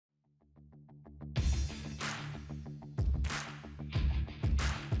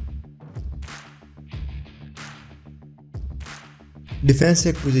Defence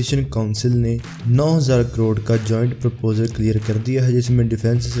acquisition council ने 9000 करोड़ का joint proposal clear कर दिया है, जिसमें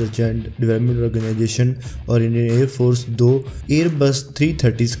defence research and development organisation और इंडियन एयरफोर्स 2 एयरबस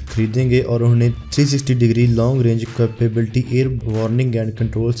 330 खरीदेंगे और उन्हें 360 degree long range capability air warning and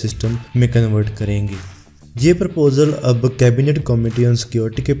control system में कन्वर्ट करेंगे। ये प्रपोजल अब कैबिनेट कमेटी ऑन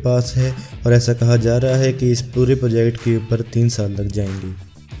सिक्योरिटी के पास है और ऐसा कहा जा रहा है कि इस पूरे प्रोजेक्ट के ऊपर 3 साल लग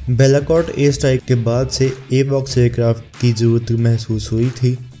जाएंगे। बालाकोट एयर स्ट्राइक के बाद से एवॉक्स एयरक्राफ्ट की ज़रूरत महसूस हुई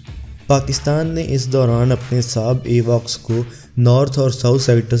थी। पाकिस्तान ने इस दौरान अपने साब एवॉक्स को नॉर्थ और साउथ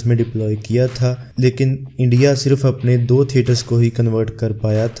सेक्टर्स में डिप्लॉय किया था, लेकिन इंडिया सिर्फ अपने 2 थिएटर्स को ही कन्वर्ट कर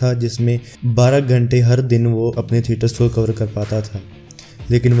पाया था, जिसमें 12 घंटे हर दिन वो अपने थिएटर्स को कवर कर पाता था।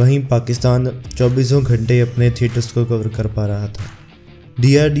 लेकिन वहीं पाकिस्तान 24 घंटे अपने थिएटर्स को कवर कर पा रहा था।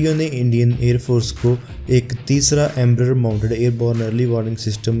 DRDO ने इंडियन एयरफोर्स को एक तीसरा Embraer mounted airborne early warning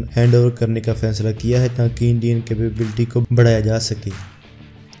system handover करने का फैसला किया है ताकि इंडियन कैपेबिलिटी को बढ़ाया जा सके।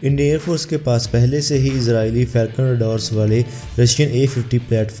 इंडियन एयरफोर्स के पास पहले से ही इजरायली फैल्कन रडार्स वाले रशियन A50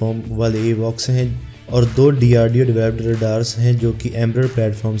 प्लेटफॉर्म वाले एवॉक्स हैं और 2 DRDO डेवलप्ड रडार्स हैं जो कि एम्ब्रेयर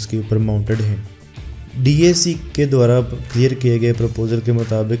प्लेटफॉर्म्स के ऊपर माउंटेड हैं। DAC के द्वारा क्लियर किए गए प्रपोजल के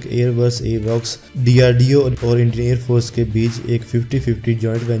मुताबिक एयरबस एवॉक्स DRDO और इंडियन एयरफोर्स के बीच एक 50-50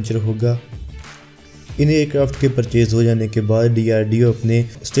 जॉइंट वेंचर होगा। इन एयरक्राफ्ट के परचेज हो जाने के बाद DRDO अपने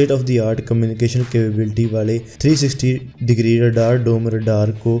state of the art communication capability वाले 360 डिग्री रडार डोम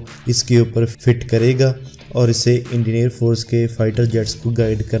रडार को इसके ऊपर फिट करेगा और इसे इंडियन एयरफोर्स के फाइटर जेट्स को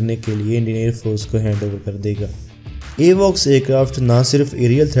गाइड करने के लिए इंडियन एयरफोर्स को हैंड ओवर कर देगा। एवॉक्स एयरक्राफ्ट ना सिर्फ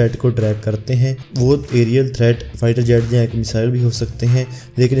एरियल थ्रेट को ट्रैक करते हैं, वो एरियल थ्रेट फाइटर जेट या एक मिसाइल भी हो सकते हैं,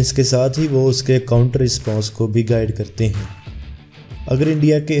 लेकिन इसके साथ ही वो उसके काउंटर रिस्पॉन्स को भी गाइड करते हैं। अगर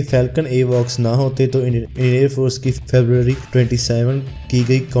इंडिया के फैल्कन एवॉक्स ना होते तो इंडियन एयरफोर्स की फरवरी 27 की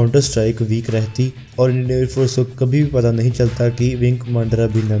गई काउंटर स्ट्राइक वीक रहती और इंडियन एयरफोर्स को कभी भी पता नहीं चलता कि विंग कमांडर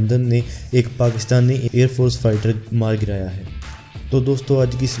अभिनंदन ने एक पाकिस्तानी एयरफोर्स फाइटर मार गिराया है। तो दोस्तों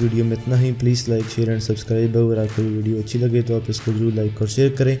आज की इस वीडियो में इतना ही। Please like share and subscribe. अगर आपको वीडियो अच्छी लगे तो आप इसको जरूर लाइक और शेयर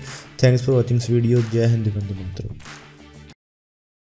करें। Thanks for watching this video. जय हिंद, वंदे मातरम।